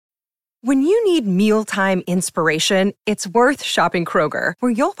When you need mealtime inspiration, it's worth shopping Kroger,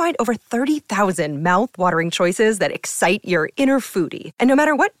 where you'll find over 30,000 mouth-watering choices that excite your inner foodie. And no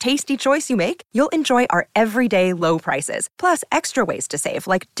matter what tasty choice you make, you'll enjoy our everyday low prices, plus extra ways to save,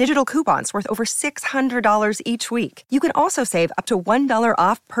 like digital coupons worth over $600 each week. You can also save up to $1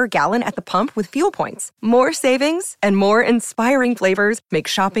 off per gallon at the pump with fuel points. More savings and more inspiring flavors make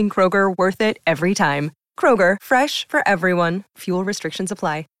shopping Kroger worth it every time. Kroger, fresh for everyone. Fuel restrictions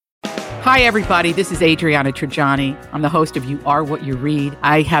apply. Hi, everybody. This is Adriana Trajani. I'm the host of You Are What You Read.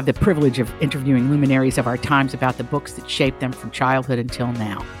 I have the privilege of interviewing luminaries of our times about the books that shaped them from childhood until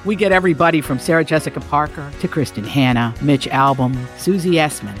now. We get everybody from Sarah Jessica Parker to Kristen Hanna, Mitch Albom, Susie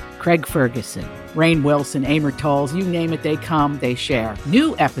Essman, Craig Ferguson, Rainn Wilson, Amor Tolls, you name it, they come, they share.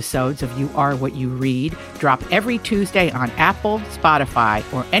 New episodes of You Are What You Read drop every Tuesday on Apple, Spotify,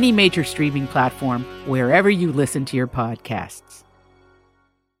 or any major streaming platform wherever you listen to your podcasts.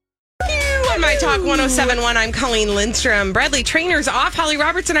 On My Talk 107.1, I'm Colleen Lindstrom. Bradley Trainor's off. Holly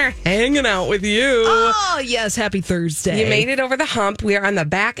Robertson are hanging out with you. Oh, yes. Happy Thursday. You made it over the hump. We are on the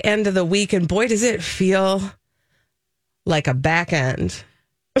back end of the week, and boy, does it feel like a back end.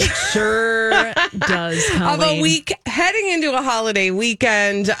 It sure does, Colleen. Of a week heading into a holiday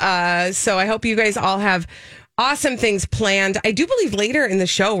weekend. So I hope you guys all have awesome things planned. I do believe later in the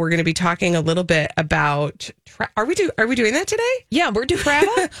show we're going to be talking a little bit about. Are we doing that today? Yeah, we're doing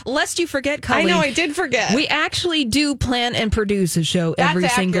travel. Lest you forget, Colleen. I know, I did forget. We actually do plan and produce a show every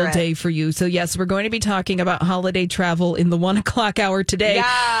single day for you. So yes, we're going to be talking about holiday travel in the 1 o'clock hour today.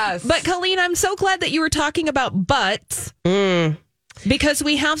 Yes. But Colleen, I'm so glad that you were talking about butts. Because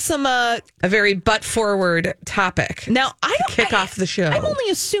we have some a very butt forward topic. Now, kick off the show. I'm only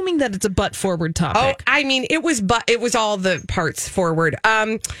assuming that it's a butt forward topic. Oh, I mean, it was all the parts forward.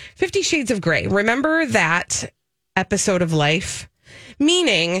 50 Shades of Grey. Remember that episode of life?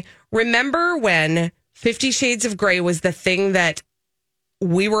 Meaning, remember when 50 Shades of Grey was the thing that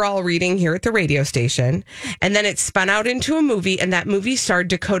we were all reading here at the radio station, and then it spun out into a movie, and that movie starred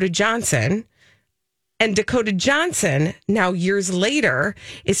Dakota Johnson. And Dakota Johnson, now years later,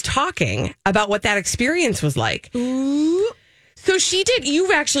 is talking about what that experience was like. Ooh. So she did.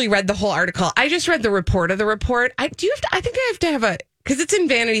 You've actually read the whole article. I just read the report of the report. I think I have to have because it's in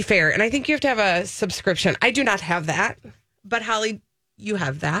Vanity Fair, and I think you have to have a subscription. I do not have that. But Holly, you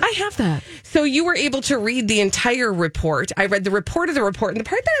have that. I have that. So you were able to read the entire report. I read the report of the report. And the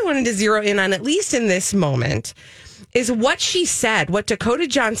part that I wanted to zero in on, at least in this moment, is what she said, what Dakota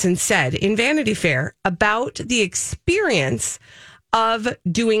Johnson said in Vanity Fair about the experience of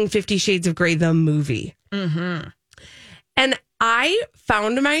doing 50 Shades of Grey, the movie. Mm-hmm. And I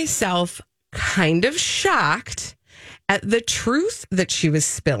found myself kind of shocked at the truth that she was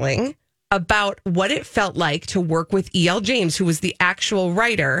spilling about what it felt like to work with E.L. James, who was the actual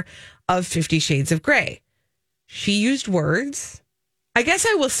writer of 50 Shades of Grey. She used words. I guess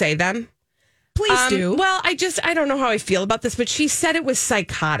I will say them. Please do. Well, I don't know how I feel about this, but she said it was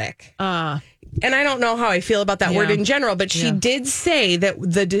psychotic. And I don't know how I feel about that word in general, but she did say that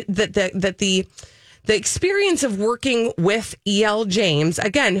the experience of working with E.L. James,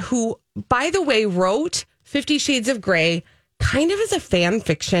 again, who, by the way, wrote 50 Shades of Grey kind of as a fan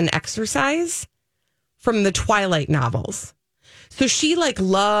fiction exercise from the Twilight novels. So she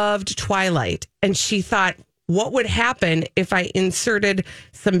loved Twilight, and she thought, what would happen if I inserted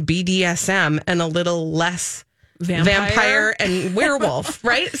some BDSM and a little less vampire and werewolf,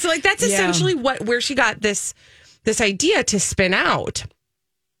 right? So that's essentially where she got this idea to spin out.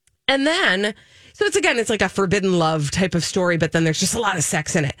 And then, so it's like a forbidden love type of story, but then there's just a lot of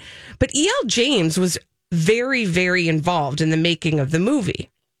sex in it. But E.L. James was very, very involved in the making of the movie.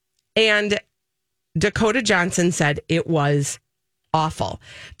 And Dakota Johnson said it was awful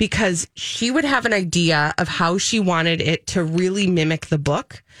because she would have an idea of how she wanted it to really mimic the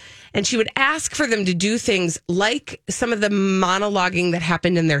book. And she would ask for them to do things like some of the monologuing that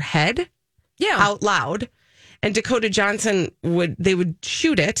happened in their head out loud. And Dakota Johnson would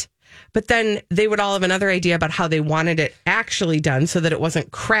shoot it, but then they would all have another idea about how they wanted it actually done so that it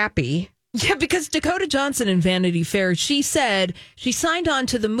wasn't crappy. Yeah, because Dakota Johnson in Vanity Fair, she said she signed on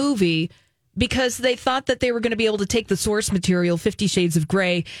to the movie because they thought that they were going to be able to take the source material, 50 Shades of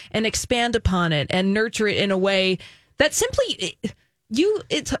Grey, and expand upon it and nurture it in a way that simply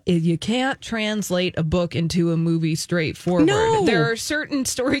you can't translate a book into a movie straightforward. No. There are certain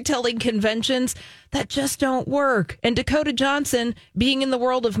storytelling conventions that just don't work. And Dakota Johnson, being in the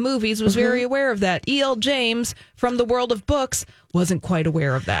world of movies, was very aware of that. E.L. James, from the world of books, wasn't quite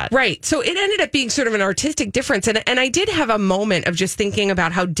aware of that. Right. So it ended up being sort of an artistic difference. And I did have a moment of just thinking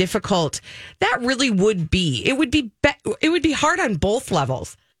about how difficult that really would be. It would be hard on both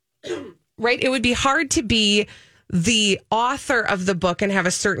levels. right? It would be hard to be the author of the book and have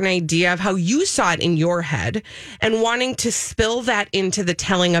a certain idea of how you saw it in your head and wanting to spill that into the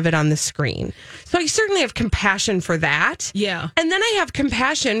telling of it on the screen. So I certainly have compassion for that. Yeah. And then I have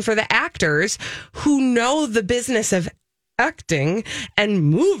compassion for the actors who know the business of acting and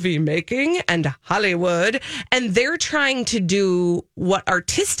movie making and Hollywood, and they're trying to do what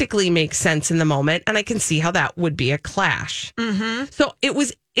artistically makes sense in the moment, and I can see how that would be a clash. So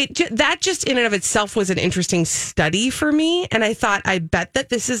that just in and of itself was an interesting study for me, and I thought, I bet that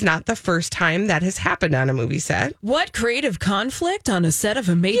this is not the first time that has happened on a movie set. What creative conflict on a set of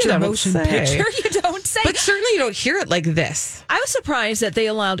a major motion picture? You don't say. But certainly you don't hear it like this. I was surprised that they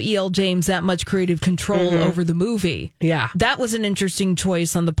allowed E.L. James that much creative control over the movie. Yeah. That was an interesting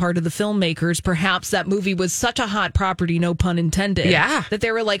choice on the part of the filmmakers. Perhaps that movie was such a hot property, no pun intended. Yeah. That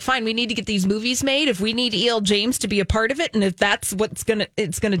they were like, fine, we need to get these movies made. If we need E.L. James to be a part of it, and if that's what's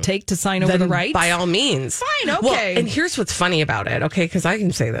it's going to take to sign over the rights, by all means. Fine, okay. Well, and here's what's funny about it, okay, because I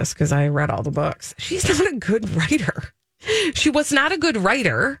can say this because I read all the books. She's not a good writer. She was not a good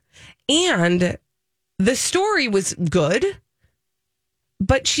writer, and the story was good,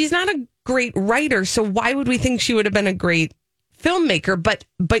 but she's not a great writer, so why would we think she would have been a great filmmaker? But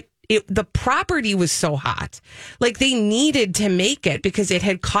the property was so hot. Like, they needed to make it because it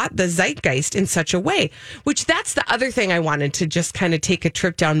had caught the zeitgeist in such a way, which that's the other thing I wanted to just kind of take a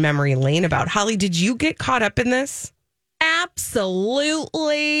trip down memory lane about. Holly, did you get caught up in this?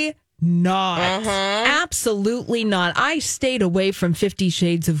 Absolutely not. Absolutely not. I stayed away from 50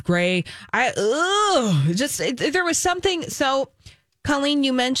 Shades of Grey. There was something. So, Colleen,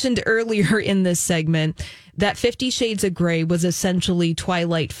 you mentioned earlier in this segment that 50 Shades of Grey was essentially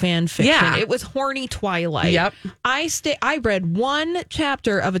Twilight fan fiction. Yeah. It was horny Twilight. Yep. I read one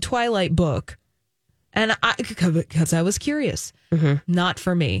chapter of a Twilight book, and because I was curious. Not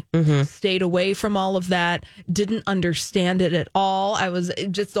for me. Stayed away from all of that. Didn't understand it at all. I was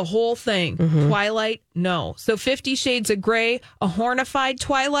just the whole thing. Twilight, no. So 50 Shades of Grey, a hornified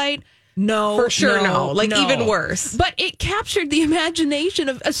Twilight, no. For sure, no. Like, even worse. But it captured the imagination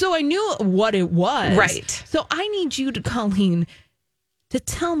of, so I knew what it was. Right. So I need you to, Colleen, to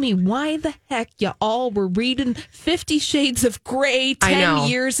tell me why the heck you all were reading 50 Shades of Grey 10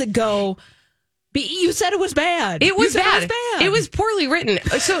 years ago. You said it was bad. It was bad. It was poorly written.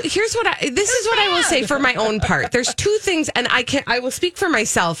 So here's what I will say for my own part. There's two things, and I will speak for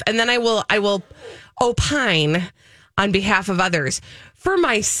myself, and then I will opine on behalf of others. For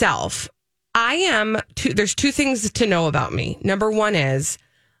myself, there's two things to know about me. Number one is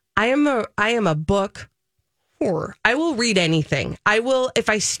I am a book whore. I will read anything. I will, if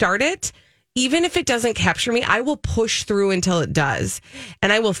I start it, even if it doesn't capture me, I will push through until it does,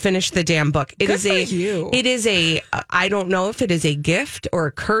 and I will finish the damn book. It is I don't know if it is a gift or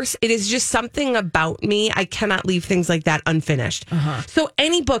a curse. It is just something about me. I cannot leave things like that unfinished. So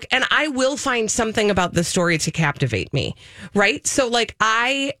any book, and I will find something about the story to captivate me, right? So like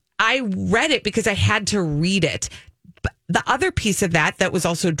I read it because I had to read it. But the other piece of that was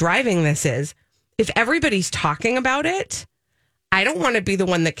also driving this is, if everybody's talking about it, I don't want to be the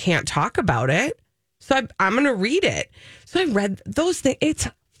one that can't talk about it. So I'm going to read it. So I read those things. It's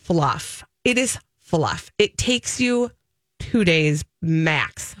fluff. It is fluff. It takes you 2 days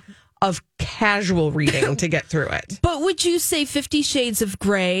max of casual reading to get through it. But would you say 50 Shades of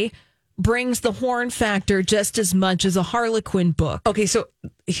Grey brings the horn factor just as much as a Harlequin book? Okay, so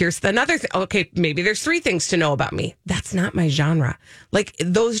here's another thing. Okay, maybe there's 3 things to know about me. That's not my genre. Like,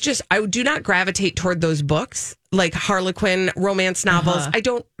 I do not gravitate toward those books, like Harlequin romance novels. I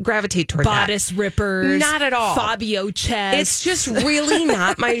don't gravitate toward Bodice rippers. Not at all. Fabio chess. It's just really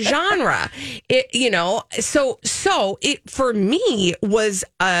not my genre. So it for me was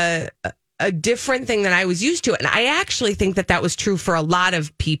a different thing than I was used to. And I actually think that was true for a lot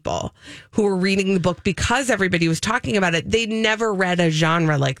of people who were reading the book because everybody was talking about it. They'd never read a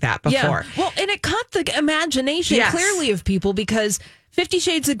genre like that before. Yeah. Well, and it caught the imagination clearly of people, because 50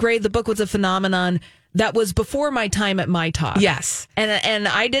 Shades of Grey, the book, was a phenomenon that was before my time at My Talk. Yes. And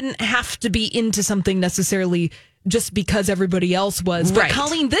I didn't have to be into something necessarily just because everybody else was. But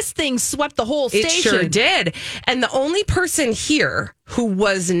Colleen, this thing swept the whole station. It sure did. And the only person here who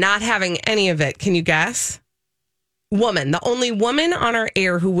was not having any of it, can you guess? Woman. The only woman on our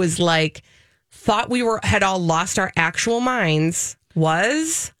air who was like, thought we had all lost our actual minds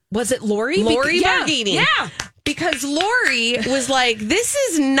was it Lori? Lori Barghini. Yeah. Because Lori was like, this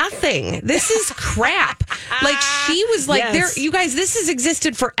is nothing. This is crap. Like, she was like, Yes. "There, you guys, this has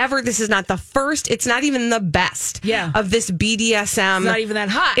existed forever. This is not the first. It's not even the best of this BDSM. It's not even that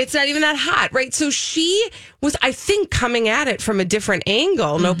hot. It's not even that hot, right?" So she was, I think, coming at it from a different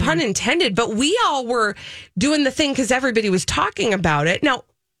angle, no pun intended, but we all were doing the thing because everybody was talking about it. Now,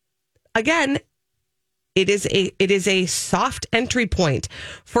 again, it is a soft entry point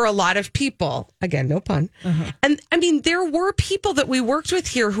for a lot of people. Again, no pun. And I mean, there were people that we worked with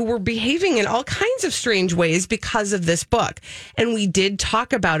here who were behaving in all kinds of strange ways because of this book. And we did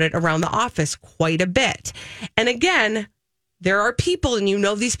talk about it around the office quite a bit. And again, there are people, and you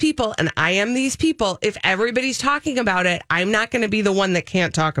know these people, and I am these people. If everybody's talking about it, I'm not going to be the one that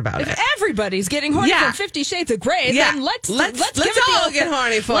can't talk about it. If everybody's getting horny from 50 Shades of Grey, then let's get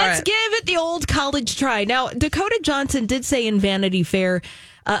horny for it. Let's give it the old college try. Now, Dakota Johnson did say in Vanity Fair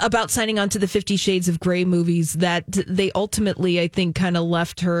about signing on to the 50 Shades of Grey movies that they ultimately, I think, kind of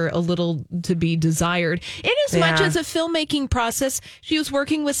left her a little to be desired. In as much as a filmmaking process, she was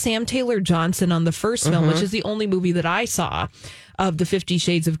working with Sam Taylor Johnson on the first film, which is the only movie that I saw of the 50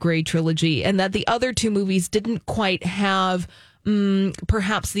 Shades of Grey trilogy, and that the other two movies didn't quite have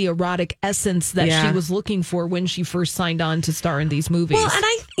perhaps the erotic essence that she was looking for when she first signed on to star in these movies. Well, and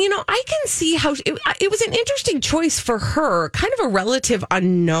I can see how it was an interesting choice for her, kind of a relative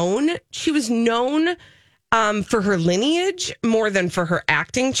unknown. She was known for her lineage more than for her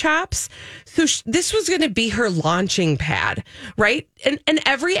acting chops. So this was going to be her launching pad, right? And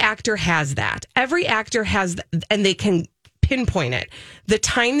every actor has that. Every actor has, and they can pinpoint it. The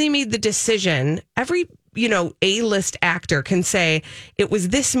time they made the decision, every A-list actor can say, it was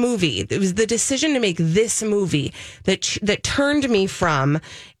this movie. It was the decision to make this movie that turned me from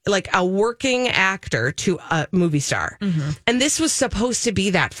like a working actor to a movie star. And this was supposed to be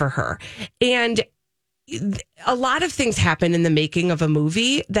that for her. And a lot of things happen in the making of a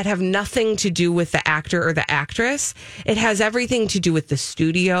movie that have nothing to do with the actor or the actress. It has everything to do with the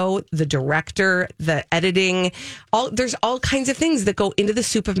studio, the director, the editing. There's all kinds of things that go into the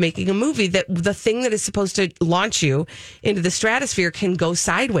soup of making a movie, that the thing that is supposed to launch you into the stratosphere can go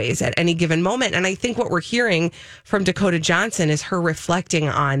sideways at any given moment. And I think what we're hearing from Dakota Johnson is her reflecting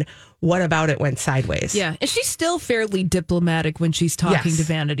on what about it went sideways. Yeah, and she's still fairly diplomatic when she's talking to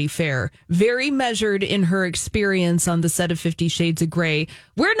Vanity Fair. Very measured in her experience on the set of 50 Shades of Grey.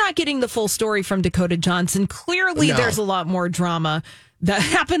 We're not getting the full story from Dakota Johnson. Clearly, there's a lot more drama that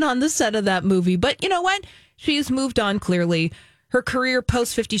happened on the set of that movie. But you know what? She's moved on, clearly. Her career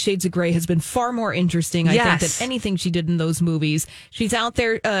post 50 Shades of Grey has been far more interesting, I think, than anything she did in those movies. She's out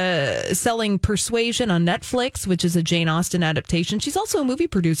there selling Persuasion on Netflix, which is a Jane Austen adaptation. She's also a movie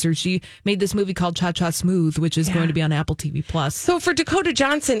producer. She made this movie called Cha Cha Smooth, which is going to be on Apple TV+. So for Dakota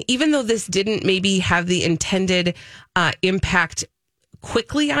Johnson, even though this didn't maybe have the intended impact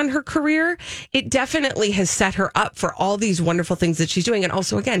quickly on her career, it definitely has set her up for all these wonderful things that she's doing. And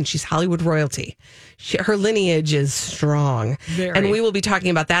also, again, she's Hollywood royalty. Her lineage is strong. Very. And we will be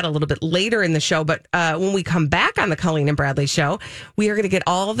talking about that a little bit later in the show. But when we come back on the Colleen and Bradley show, we are going to get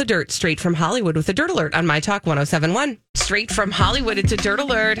all the dirt straight from Hollywood with a Dirt Alert on My Talk 107.1. Straight from Hollywood, it's a Dirt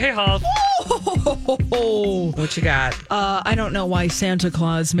Alert. Hey, Hall. What you got? I don't know why Santa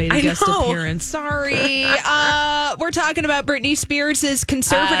Claus made a guest appearance. Sorry. We're talking about Britney Spears'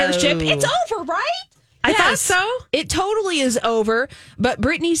 conservatorship. It's over, right? I thought so. It totally is over. But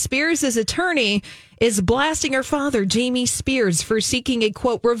Britney Spears' attorney is blasting her father, Jamie Spears, for seeking a,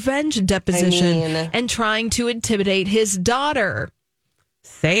 quote, revenge deposition and trying to intimidate his daughter.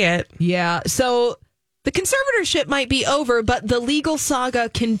 Say it. Yeah. So the conservatorship might be over, but the legal saga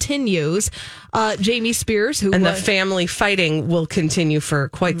continues. Jamie Spears, the family fighting will continue for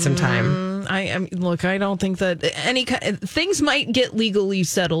quite some time. I don't think that things might get legally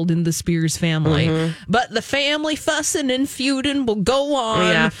settled in the Spears family, but the family fussing and feuding will go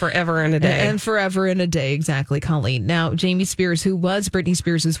on. Forever and a day. And forever and a day, exactly, Colleen. Now, Jamie Spears, who was Britney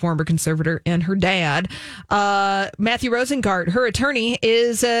Spears' former conservator, and her dad, Matthew Rosengart, her attorney,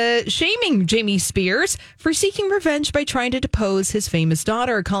 is shaming Jamie Spears for seeking revenge by trying to depose his famous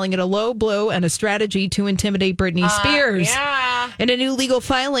daughter, calling it a low blow and a strategy to intimidate Britney Spears. In a new legal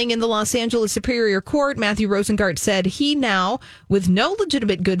filing in the Los Angeles Superior Court, Matthew Rosengart said he now, with no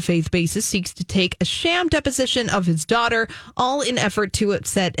legitimate good faith basis, seeks to take a sham deposition of his daughter, all in effort to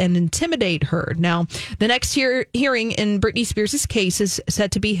upset and intimidate her. Now, the next hearing in Britney Spears' case is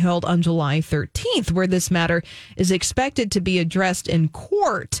set to be held on July 13th, where this matter is expected to be addressed in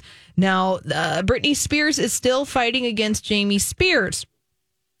court. Now, Britney Spears is still fighting against Jamie Spears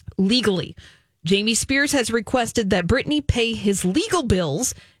legally. Jamie Spears has requested that Britney pay his legal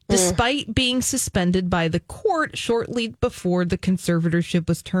bills despite being suspended by the court shortly before the conservatorship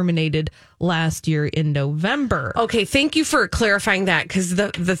was terminated last year in November. Okay, thank you for clarifying that, because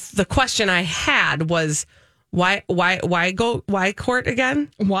the question I had was why court again?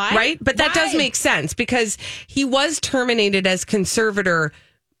 Why? Right? But that does make sense, because he was terminated as conservator.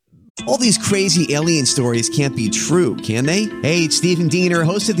 All these crazy alien stories can't be true, can they? Hey, it's Stephen Diener,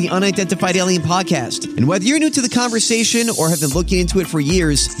 host of the Unidentified Alien Podcast. And whether you're new to the conversation or have been looking into it for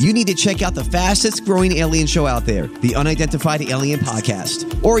years, you need to check out the fastest growing alien show out there, the Unidentified Alien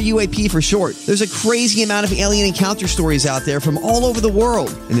Podcast, or UAP for short. There's a crazy amount of alien encounter stories out there from all over the world.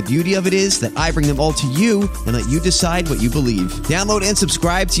 And the beauty of it is that I bring them all to you and let you decide what you believe. Download and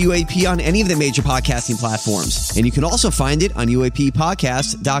subscribe to UAP on any of the major podcasting platforms. And you can also find it on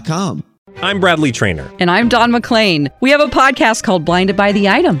UAPpodcast.com. I'm Bradley Trainer. And I'm Don McClain. We have a podcast called Blinded by the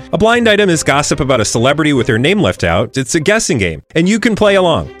Item. A blind item is gossip about a celebrity with their name left out. It's a guessing game, and you can play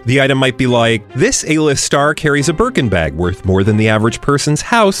along. The item might be like, this A-list star carries a Birkin bag worth more than the average person's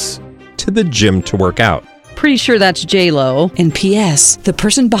house to the gym to work out. Pretty sure that's J-Lo. And P.S. the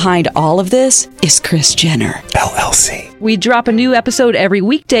person behind all of this is Kris Jenner, LLC. We drop a new episode every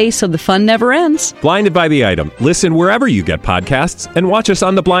weekday so the fun never ends. Blinded by the Item. Listen wherever you get podcasts and watch us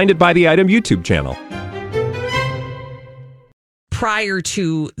on the Blinded by the Item YouTube channel. Prior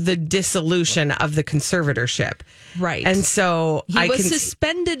to the dissolution of the conservatorship. Right. And so he was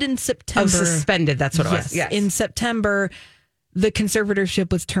suspended in September. Oh, suspended. That's what it was. Yes. In September. The conservatorship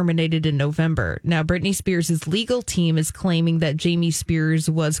was terminated in November. Now, Britney Spears' legal team is claiming that Jamie Spears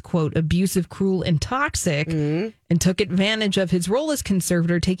was, quote, abusive, cruel, and toxic, and took advantage of his role as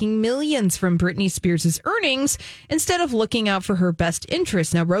conservator, taking millions from Britney Spears' earnings instead of looking out for her best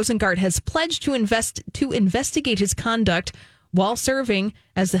interests. Now, Rosengart has pledged to investigate his conduct while serving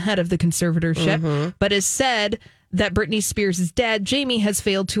as the head of the conservatorship, but has said that Britney Spears' dad, Jamie, has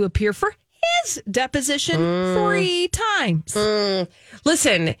failed to appear for his deposition 3 times.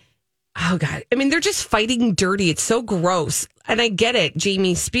 Listen, oh God. I mean, they're just fighting dirty. It's so gross. And I get it,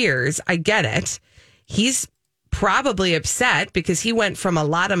 Jamie Spears. I get it. He's probably upset because he went from a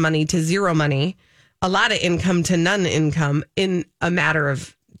lot of money to zero money, a lot of income to none income in a matter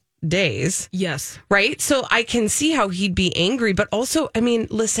of days. Yes. Right? So I can see how he'd be angry. But also, I mean,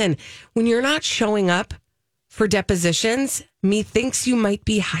 listen, when you're not showing up for depositions, methinks you might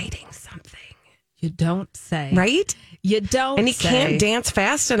be hiding something. You don't say. Right? You don't And he say. can't dance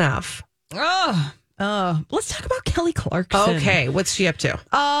fast enough. Let's talk about Kelly Clarkson. Okay, what's she up to?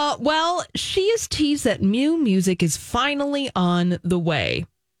 Well, she has teased that new music is finally on the way.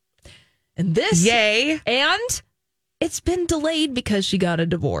 And this... Yay. And it's been delayed because she got a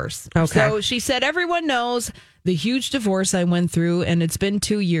divorce. Okay. So she said, everyone knows the huge divorce I went through, and it's been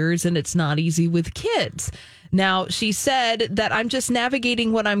 2 years, and it's not easy with kids. Now, she said that I'm just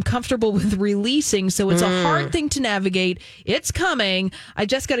navigating what I'm comfortable with releasing, so it's a hard thing to navigate. It's coming. I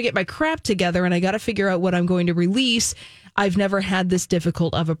just got to get my crap together, and I got to figure out what I'm going to release. I've never had this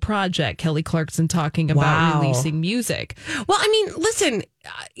difficult of a project, Kelly Clarkson talking about releasing music. Well, I mean, listen,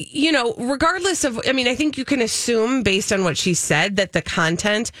 regardless of, I think you can assume based on what she said that the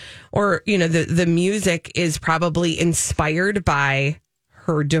content or, the music is probably inspired by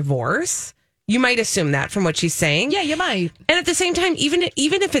her divorce. You might assume that from what she's saying. Yeah, you might. And at the same time, even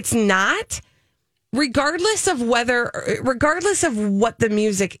if it's not, regardless of what the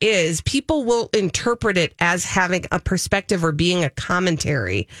music is, people will interpret it as having a perspective or being a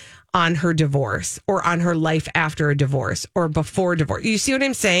commentary on her divorce or on her life after a divorce or before divorce. You see what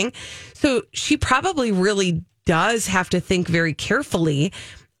I'm saying? So she probably really does have to think very carefully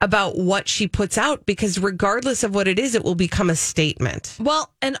about what she puts out, because regardless of what it is, it will become a statement.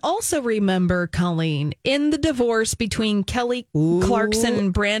 Well, and also remember, Colleen, in the divorce between Kelly Clarkson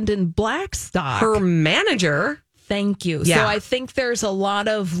and Brandon Blackstock, her manager. Thank you. Yeah. So I think there's a lot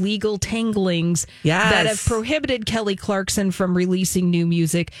of legal tanglings that have prohibited Kelly Clarkson from releasing new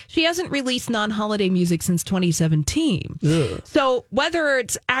music. She hasn't released non-holiday music since 2017. Ugh. So whether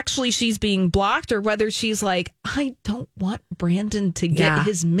it's actually she's being blocked or whether she's like, I don't want Brandon to get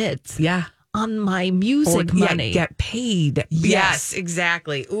his mitts on my music money. Get paid. Yes,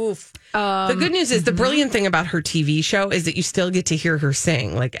 exactly. Oof. The good news is the brilliant thing about her TV show is that you still get to hear her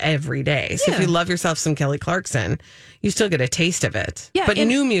sing like every day. So if you love yourself some Kelly Clarkson, you still get a taste of it. Yeah, but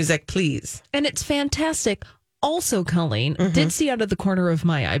new music, please. And it's fantastic. Also, Colleen, did see out of the corner of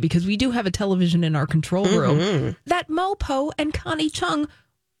my eye, because we do have a television in our control room, that Mopo and Connie Chung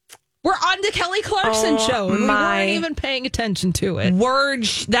were on the Kelly Clarkson show, and we weren't even paying attention to it.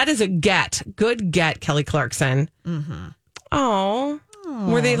 That is a get. Good get, Kelly Clarkson. Mm-hmm. Oh,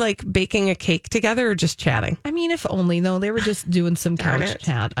 Were they like baking a cake together or just chatting? I mean, if only, though. They were just doing some couch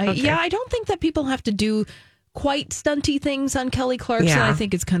chat. Yeah, I don't think that people have to do quite stunty things on Kelly Clarkson. Yeah. I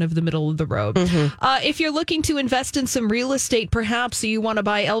think it's kind of the middle of the road. If you're looking to invest in some real estate, perhaps you want to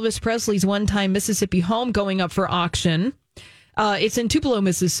buy Elvis Presley's one-time Mississippi home going up for auction. It's in Tupelo,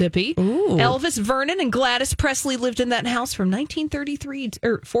 Mississippi. Ooh. Elvis, Vernon, and Gladys Presley lived in that house from 1943 to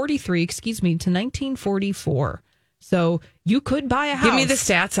 1944. So you could buy a house. Give me the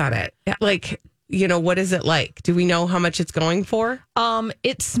stats on it. Like, what is it like? Do we know how much it's going for?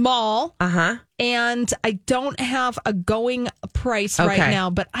 It's small. And I don't have a going price right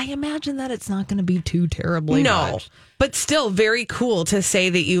now, but I imagine that it's not going to be too terribly much. But still very cool to say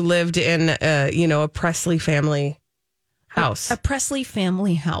that you lived in, a Presley family house. A Presley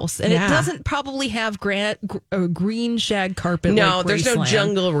family house. And it doesn't probably have green shag carpet. No, like there's no Graceland.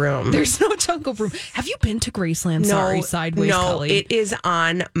 jungle room. There's no jungle room. Have you been to Graceland? Sorry, sideways, Kelly. It is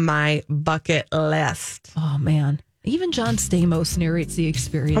on my bucket list. Oh, man. Even John Stamos narrates the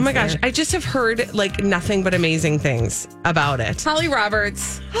experience. Oh my gosh, there. I just have heard like nothing but amazing things about it. Holly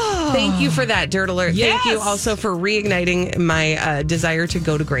Roberts, thank you for that Dirt Alert. Yes. Thank you also for reigniting my desire to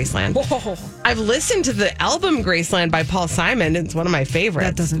go to Graceland. Whoa. I've listened to the album Graceland by Paul Simon. It's one of my favorites.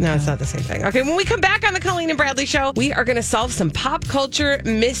 That doesn't No, count. it's not the same thing. Okay, when we come back on the Colleen and Bradley Show, we are going to solve some pop culture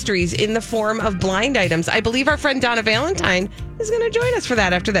mysteries in the form of blind items. I believe our friend Donna Valentine is going to join us for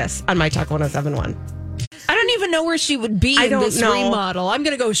that after this on My Talk 107.1. I don't even know where she would be in this remodel. I'm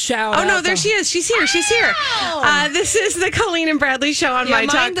going to go shout out. Oh, no, there she is. She's here. She's here. This is the Colleen and Bradley Show on My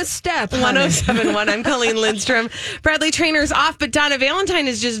Talk. Mind the step, honey. 107.1. I'm Colleen Lindstrom. Bradley Trainer's off, but Donna Valentine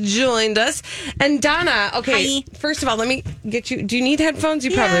has just joined us. And Donna, okay, first of all, let me get you. Do you need headphones?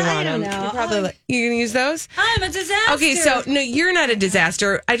 You probably want them. You going to use those? I'm a disaster. Okay, so no, you're not a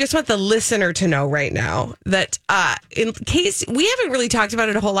disaster. I just want the listener to know right now that in case we haven't really talked about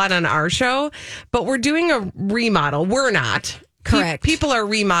it a whole lot on our show, but we're doing a remodel. We're not. Correct. People are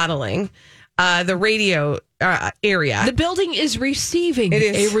remodeling the radio area. The building is receiving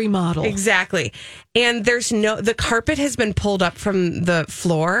a remodel. Exactly. And the carpet has been pulled up from the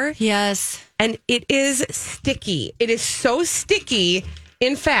floor. Yes. And it is sticky. It is so sticky,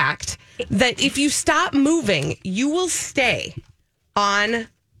 in fact, that if you stop moving, you will stay on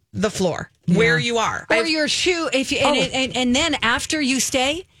the floor where you are. Or your shoe. And then after you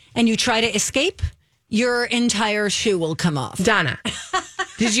stay and you try to escape, your entire shoe will come off. Donna,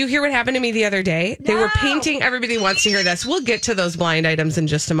 did you hear what happened to me the other day? They were painting. Everybody wants to hear this. We'll get to those blind items in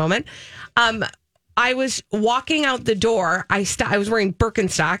just a moment. I was walking out the door. I was wearing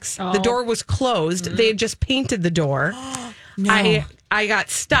Birkenstocks. The door was closed. They had just painted the door. No. I got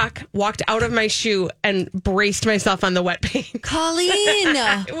stuck, walked out of my shoe, and braced myself on the wet paint. Colleen!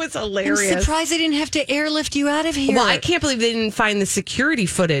 It was hilarious. I'm surprised they didn't have to airlift you out of here. Well, I can't believe they didn't find the security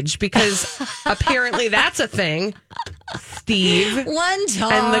footage because apparently that's a thing. Steve. One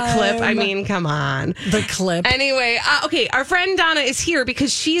time. And the clip. I mean, come on. The clip. Anyway, okay, our friend Donna is here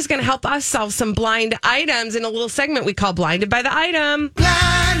because she's going to help us solve some blind items in a little segment we call Blinded by the Item.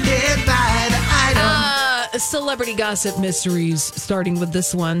 Blinded by the Item. Celebrity gossip mysteries, starting with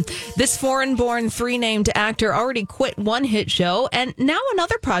this one. This foreign-born three-named actor already quit one hit show, and now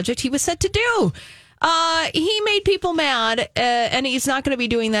another project he was set to do. He made people mad, and he's not going to be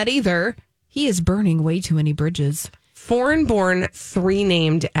doing that either. He is burning way too many bridges. Foreign-born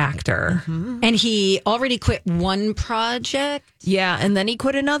three-named actor. Mm-hmm. And he already quit one project? Yeah, and then he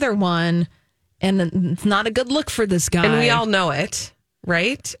quit another one, and it's not a good look for this guy. And we all know it.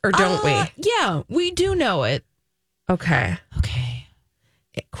 Right? Or don't we? Yeah, we do know it. Okay.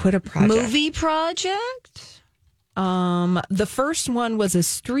 Quit a project. Movie project? The first one was a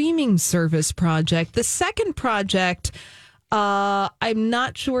streaming service project. The second project, I'm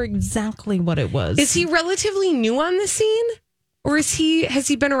not sure exactly what it was. Is he relatively new on the scene? Or has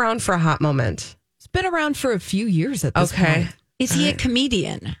he been around for a hot moment? He's been around for a few years at this point. Is he a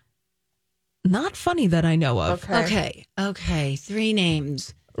comedian? Not funny that I know of. Okay. Three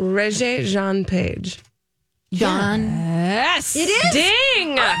names. Regé-Jean Page. John. Yes. It is.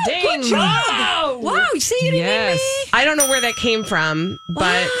 Ding. Ding. Good job. Wow. See, you didn't need me. I don't know where that came from,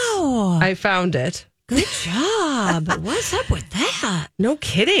 but I found it. Good job. What's up with that? No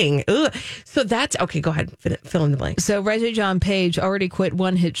kidding. Ugh. So that's okay. Go ahead. Fill in the blank. So Regé-Jean Page already quit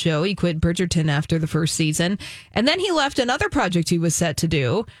one hit show. He quit Bridgerton after the first season. And then he left another project he was set to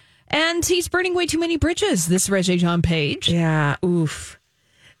do. And he's burning way too many bridges, this Regé-Jean Page. Yeah. Oof.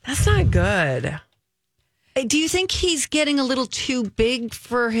 That's not good. Do you think he's getting a little too big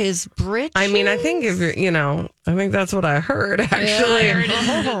for his britches? I mean, I think if you're, I think that's what I heard actually.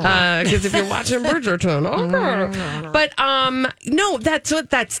 Because if you're watching Bridgerton, okay. But no, that's.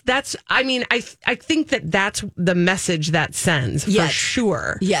 I mean, I think that's the message that sends for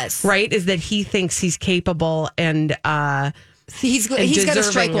sure. Yes, right. Is that he thinks he's capable and he's got to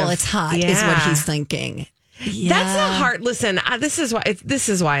strike while it's hot. Is what he's thinking. Yeah. That's a hard. Listen, this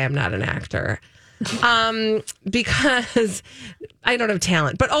is why I'm not an actor. Because I don't have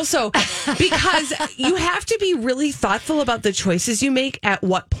talent, but also because you have to be really thoughtful about the choices you make at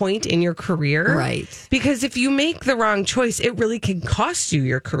what point in your career. Right. Because if you make the wrong choice, it really can cost you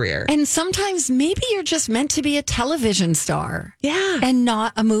your career. And sometimes maybe you're just meant to be a television star. Yeah. And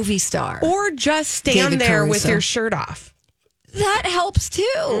not a movie star. Or just stand there with your shirt off. That helps too.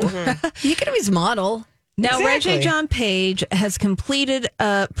 Mm-hmm. You can always model. Now, Regé-Jean Page has completed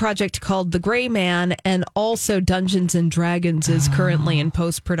a project called The Gray Man, and also Dungeons and Dragons is currently in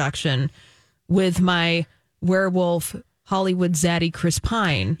post-production with my werewolf Hollywood zaddy Chris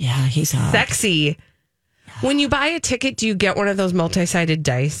Pine. Yeah, he's hot. Sexy. When you buy a ticket, do you get one of those multi-sided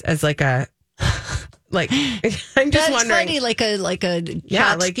dice as like a... I'm just wondering. Funny, like a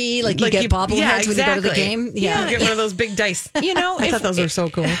tchotchke, like you get bobbleheads when you go to the game. Yeah, you get one of those big dice. I thought those were so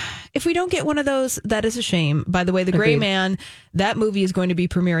cool. If we don't get one of those, that is a shame. By the way, The Gray Man, that movie is going to be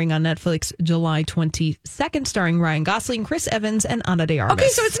premiering on Netflix July 22nd, starring Ryan Gosling, Chris Evans, and Ana de Armas. Okay,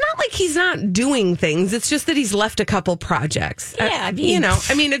 so it's not like he's not doing things. It's just that he's left a couple projects. Yeah,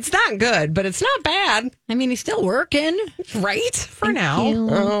 it's not good, but it's not bad. I mean, he's still working. Right? For now.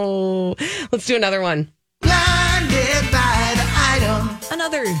 Oh, let's do another one. Blinded by the item.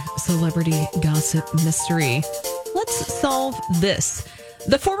 Another celebrity gossip mystery. Let's solve this.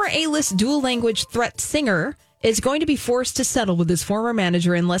 The former A-list dual language threat singer is going to be forced to settle with his former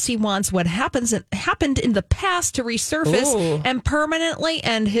manager unless he wants what happened in the past to resurface and permanently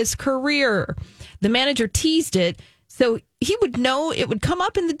end his career. The manager teased it, so he would know it would come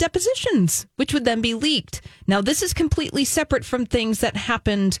up in the depositions, which would then be leaked. Now, this is completely separate from things that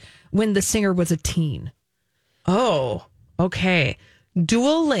happened when the singer was a teen. Oh, okay.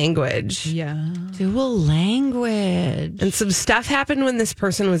 Dual language. Yeah. Dual language. And some stuff happened when this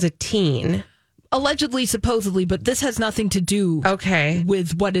person was a teen. Allegedly, supposedly, but this has nothing to do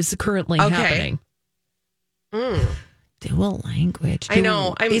with what is currently happening. Dual language. I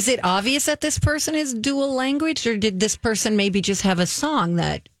know. Is it obvious that this person is dual language, or did this person maybe just have a song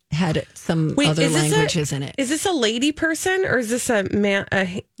that had some other languages in it? Is this a lady person, or is this a man?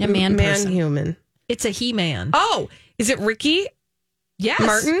 A man person. Human. It's a he-man. Oh, is it Ricky? Yes.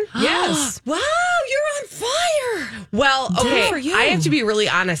 Martin? Yes. Wow, you're on fire. Well, okay. For you. I have to be really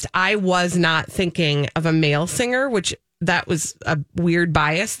honest. I was not thinking of a male singer, which that was a weird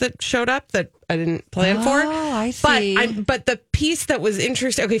bias that showed up that I didn't plan for. Oh, I see. But the piece that was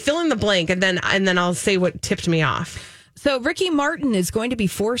interesting. Okay, fill in the blank, and then I'll say what tipped me off. So Ricky Martin is going to be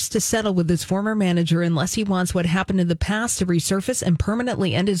forced to settle with his former manager unless he wants what happened in the past to resurface and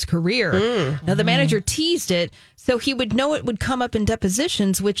permanently end his career. Now, the manager teased it, so he would know it would come up in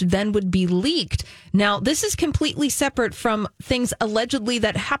depositions, which then would be leaked. Now, this is completely separate from things allegedly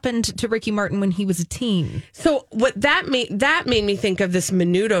that happened to Ricky Martin when he was a teen. So what that made me think of this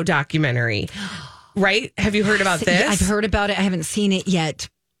Menudo documentary, right? Have you heard about this? I've heard about it. I haven't seen it yet,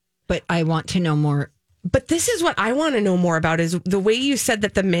 but I want to know more. But this is what I want to know more about is the way you said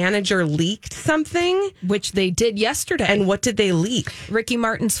that the manager leaked something. Which they did yesterday. And what did they leak? Ricky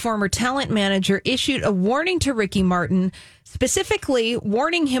Martin's former talent manager issued a warning to Ricky Martin, specifically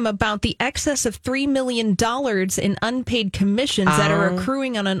warning him about the excess of $3 million in unpaid commissions that are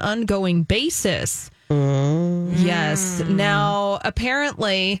accruing on an ongoing basis. Yes. Now,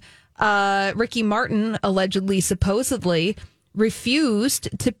 apparently, Ricky Martin supposedly refused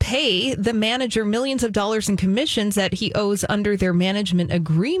to pay the manager millions of dollars in commissions that he owes under their management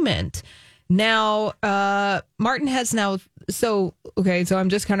agreement. Now, Martin has now... So I'm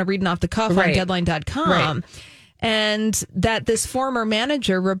just kind of reading off the cuff on Deadline.com. Right. And that this former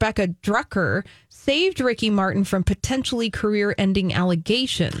manager, Rebecca Drucker, saved Ricky Martin from potentially career-ending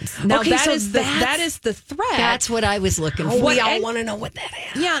allegations. Now, that is the threat. That's what I was looking for. We all want to know what that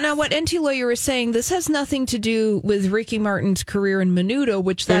is. Yeah, now what NT Lawyer is saying, this has nothing to do with Ricky Martin's career in Menudo,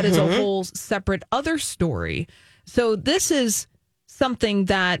 which that is a whole separate other story. So this is something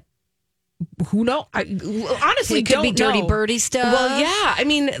that who knows? Honestly, it could be dirty know. birdie stuff. Well, yeah. I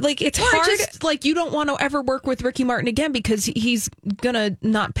mean, like, it's hard. Just, like, you don't want to ever work with Ricky Martin again because he's gonna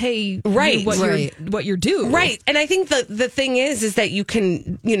not pay you what you're due. Right. And I think the thing is that you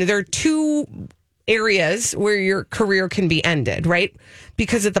can, there are two areas where your career can be ended, right?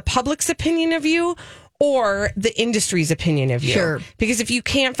 Because of the public's opinion of you, or the industry's opinion of you. Sure. Because if you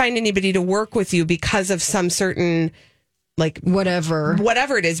can't find anybody to work with you because of some certain, like, whatever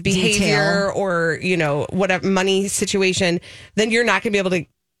it is, behavior detail. or, whatever money situation, then you're not going to be able to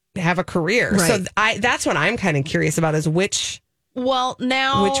have a career. Right. So that's what I'm kind of curious about is which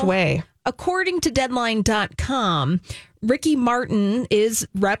way. According to Deadline.com, Ricky Martin is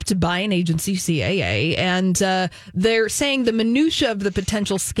repped by an agency, CAA, and they're saying the minutia of the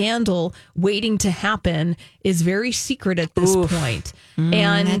potential scandal waiting to happen is very secret at this point.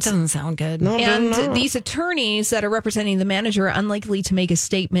 And that doesn't sound good. And these attorneys that are representing the manager are unlikely to make a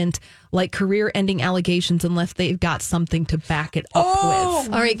statement like career-ending allegations unless they've got something to back it up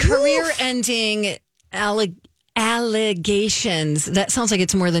with. All right, career-ending allegations. That sounds like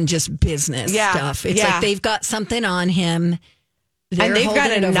it's more than just business stuff. It's like they've got something on him. And they've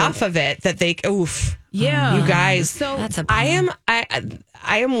got enough of it that they, Yeah. you guys. So that's a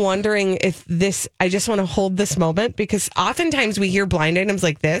I am wondering if this, I just want to hold this moment because oftentimes we hear blind items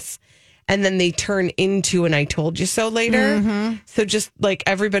like this and then they turn into an I told you so later. So just like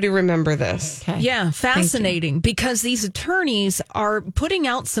everybody remember this. Okay. Yeah, fascinating because these attorneys are putting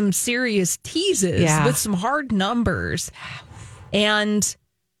out some serious teases with some hard numbers. And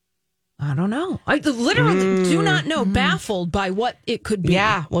I don't know. I literally do not know, baffled by what it could be.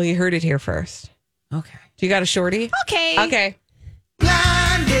 Yeah, well, you heard it here first. Okay. Do you got a shorty? Okay.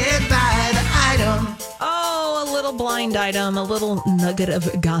 Blinded by the item. Oh, a little blind item, a little nugget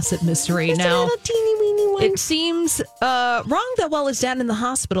of gossip mystery. Now, teeny weeny one. it seems wrong that while his dad in the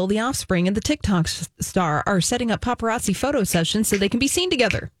hospital, the Offspring and the TikTok star are setting up paparazzi photo sessions so they can be seen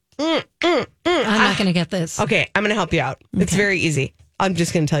together. I'm not going to get this. Okay, I'm going to help you out. It's very easy. I'm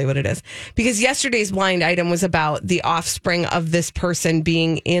just going to tell you what it is. Because yesterday's blind item was about the offspring of this person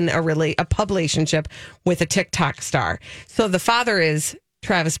being in a publicationship with a TikTok star. So the father is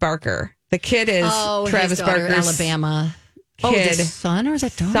Travis Barker. The kid is Travis Barker's Alabama. kid. The son or is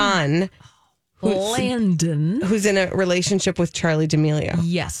it daughter? Son. Landon. Who's in a relationship with Charlie D'Amelio.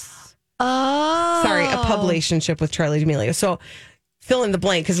 Yes. Oh. Sorry, a publicationship with Charlie D'Amelio. So fill in the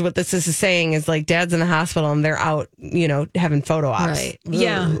blank because what this is saying is like dad's in the hospital and they're out, having photo ops. Right.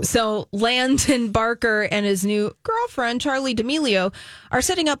 Yeah. So Landon Barker and his new girlfriend, Charlie D'Amelio, are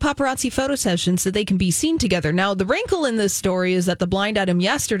setting up paparazzi photo sessions so they can be seen together. Now, the wrinkle in this story is that the blind item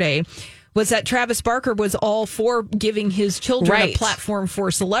yesterday was that Travis Barker was all for giving his children a platform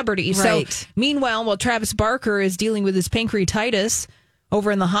for celebrity. Right. So meanwhile, while Travis Barker is dealing with his pancreatitis over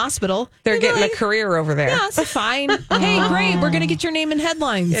in the hospital, they're getting a careir over there. Yeah, it's fine. Hey, great. We're going to get your name in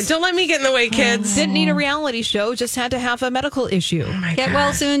headlines. Yeah, don't let me get in the way, kids. Didn't need a reality show, just had to have a medical issue. Get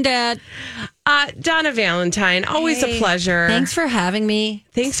well soon, Dad. Donna Valentine, always a pleasure. Thanks for having me.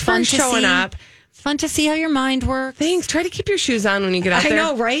 Thanks for showing up. Fun to see how your mind works. Thanks. Try to keep your shoes on when you get out there. I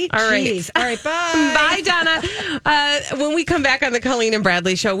know, right? All right. Jeez. All right, bye. Bye, Donna. When we come back on the Colleen and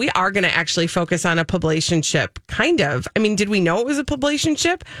Bradley show, we are going to actually focus on a publicationship, kind of. I mean, did we know it was a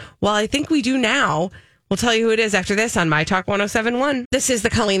publicationship? Well, I think we do now. We'll tell you who it is after this on My Talk 107.1. This is the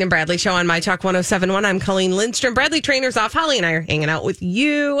Colleen and Bradley show on My Talk 107.1. I'm Colleen Lindstrom. Bradley Trainer's off. Holly and I are hanging out with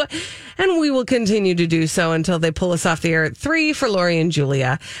you, and we will continue to do so until they pull us off the air at 3 for Lori and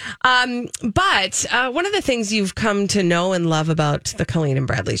Julia. But one of the things you've come to know and love about the Colleen and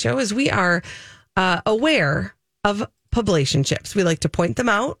Bradley show is we are aware of publicationships. We like to point them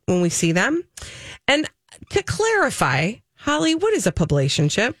out when we see them. And to clarify, Holly, what is a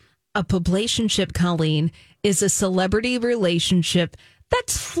publicationship? A publicationship, Colleen, is a celebrity relationship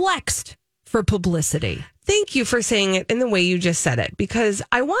that's flexed for publicity. Thank you for saying it in the way you just said it, because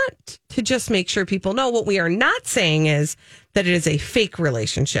I want to just make sure people know what we are not saying is that it is a fake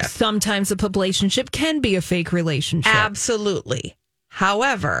relationship. Sometimes a publicationship can be a fake relationship. Absolutely.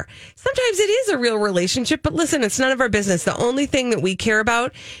 However, sometimes it is a real relationship, but listen, it's none of our business. The only thing that we care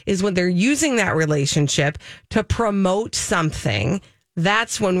about is when they're using that relationship to promote something.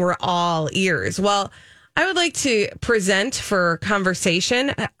 That's when we're all ears. Well, I would like to present for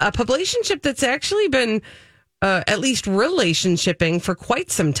conversation a publicationship that's actually been at least relationshiping for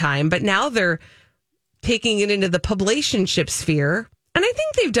quite some time, but now they're taking it into the publicationship sphere. And I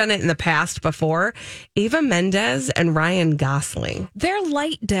think they've done it in the past before. Eva Mendes and Ryan Gosling. They're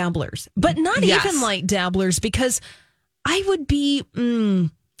light dabblers, but not even light dabblers, because I would be...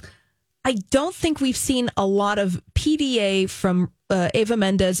 I don't think we've seen a lot of PDA from Eva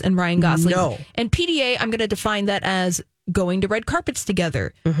Mendes and Ryan Gosling. No. And PDA, I'm going to define that as going to red carpets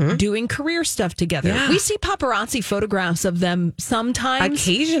together, doing career stuff together. Yeah. We see paparazzi photographs of them sometimes.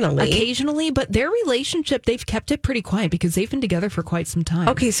 Occasionally, but their relationship, they've kept it pretty quiet because they've been together for quite some time.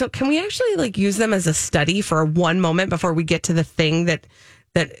 Okay, so can we actually use them as a study for one moment before we get to the thing that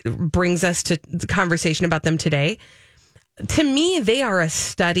that brings us to the conversation about them today. To me, they are a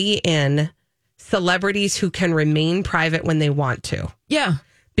study in celebrities who can remain private when they want to. Yeah.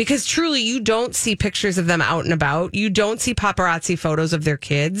 Because truly, you don't see pictures of them out and about. You don't see paparazzi photos of their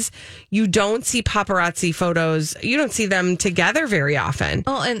kids. You don't see paparazzi photos. You don't see them together very often.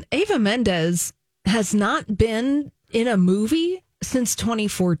 Oh, and Eva Mendes has not been in a movie since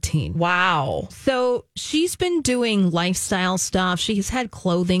 2014. Wow. So she's been doing lifestyle stuff. She's had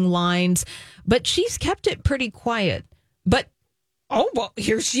clothing lines, but she's kept it pretty quiet. But oh, well,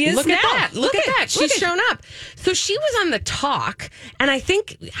 here she is. Look now. at that. Look at that. She's shown up. So she was on The Talk. And I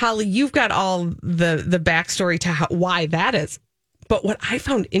think, Holly, you've got all the backstory to why that is. But what I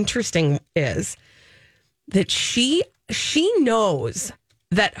found interesting is that she knows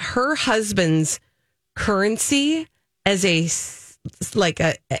that her husband's currency as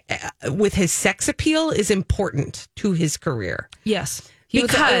with his sex appeal is important to his career. Yes.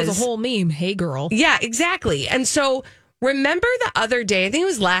 Because it was a whole meme. Hey, girl. Yeah, exactly. And so remember the other day, I think it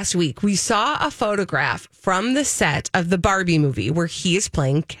was last week, we saw a photograph from the set of the Barbie movie where he is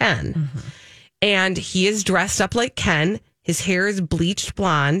playing Ken. Mm-hmm. And he is dressed up like Ken. His hair is bleached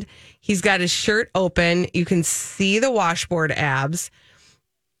blonde. He's got his shirt open. You can see the washboard abs.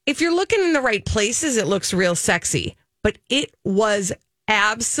 If you're looking in the right places, it looks real sexy. But it was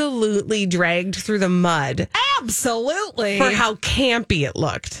absolutely dragged through the mud. Absolutely. For how campy it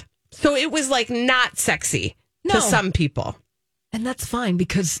looked. So it was like not sexy. No. To some people. And that's fine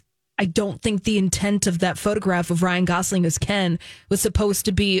because I don't think the intent of that photograph of Ryan Gosling as Ken was supposed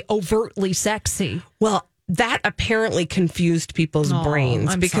to be overtly sexy. Well, that apparently confused people's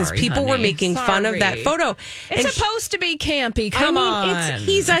brains because people were making fun of that photo. It's supposed to be campy. Come on.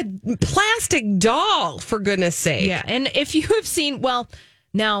 He's a plastic doll, for goodness sake. Yeah. And if you have seen, well,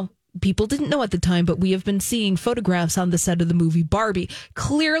 now people didn't know at the time, but we have been seeing photographs on the set of the movie Barbie.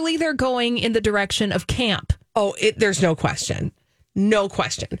 Clearly, they're going in the direction of camp. Oh, there's no question. No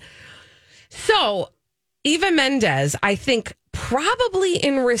question. So, Eva Mendes, I think, probably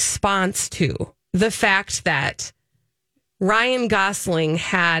in response to the fact that Ryan Gosling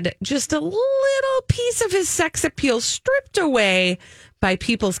had just a little piece of his sex appeal stripped away by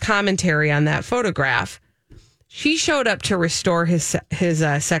people's commentary on that photograph, she showed up to restore his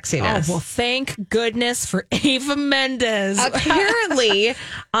sexiness. Oh, well, thank goodness for Eva Mendes. Apparently,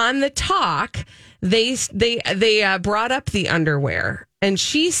 on The Talk, they brought up the underwear, and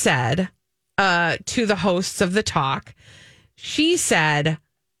she said to the hosts of The Talk,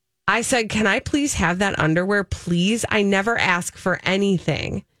 I said, can I please have that underwear, please? I never ask for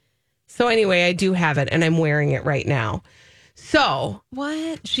anything. So anyway, I do have it, and I'm wearing it right now. So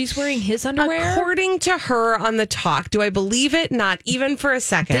what? She's wearing his underwear? According to her on The Talk. Do I believe it? Not even for a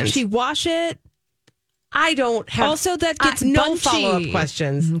second. Did she wash it? I don't have. Also, that gets no follow-up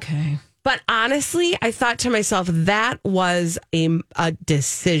questions. Okay. But honestly, I thought to myself, that was a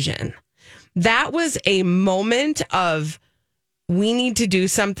decision. That was a moment of, we need to do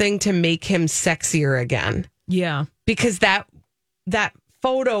something to make him sexier again. Yeah. Because that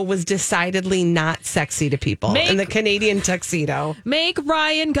photo was decidedly not sexy to people in the Canadian tuxedo. Make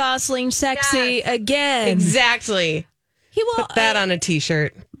Ryan Gosling sexy again. Exactly. He will put that on a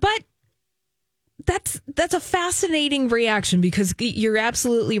t-shirt. But that's a fascinating reaction because you're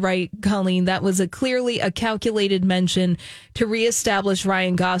absolutely right, Colleen. That was clearly a calculated mention to reestablish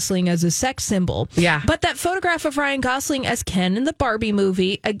Ryan Gosling as a sex symbol. Yeah. But that photograph of Ryan Gosling as Ken in the Barbie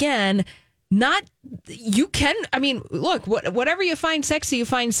movie, again, look, whatever you find sexy, you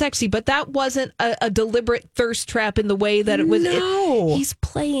find sexy, but that wasn't a deliberate thirst trap in the way that it was. No. He's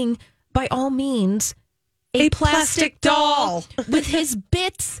playing, by all means, a plastic doll with his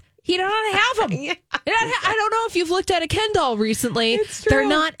bits. He don't have them. Yeah. I don't know if you've looked at a Ken doll recently. It's true. They're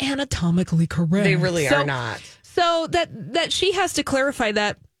not anatomically correct. They really are not. So that she has to clarify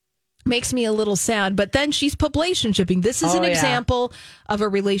that makes me a little sad. But then she's publicationshipping. This is an example of a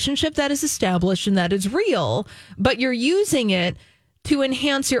relationship that is established and that is real. But you're using it to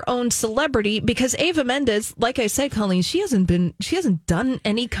enhance your own celebrity because Eva Mendes, like I said, Colleen, she hasn't done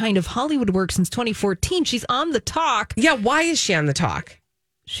any kind of Hollywood work since 2014. She's on The Talk. Yeah, why is she on The Talk?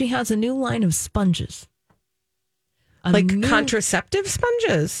 She has a new line of sponges. Contraceptive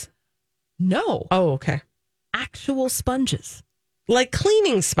sponges? No. Oh, okay. Actual sponges. Like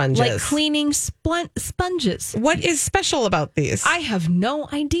cleaning sponges. Like cleaning sponges. What is special about these? I have no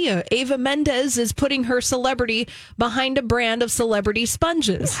idea. Eva Mendes is putting her celebrity behind a brand of celebrity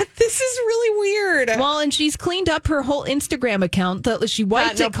sponges. What? This is really weird. Well, and she's cleaned up her whole Instagram account. That she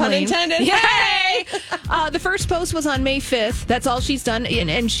wiped it clean. Pun intended. Yay! The first post was on May 5th. That's all she's done.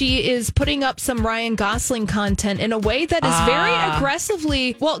 And she is putting up some Ryan Gosling content in a way that is very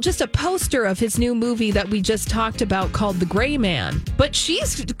aggressively, well, just a poster of his new movie that we just talked about called The Gray Man. But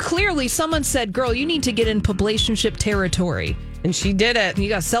she's clearly, someone said, girl, you need to get in publicationship territory. And she did it. You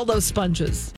got to sell those sponges.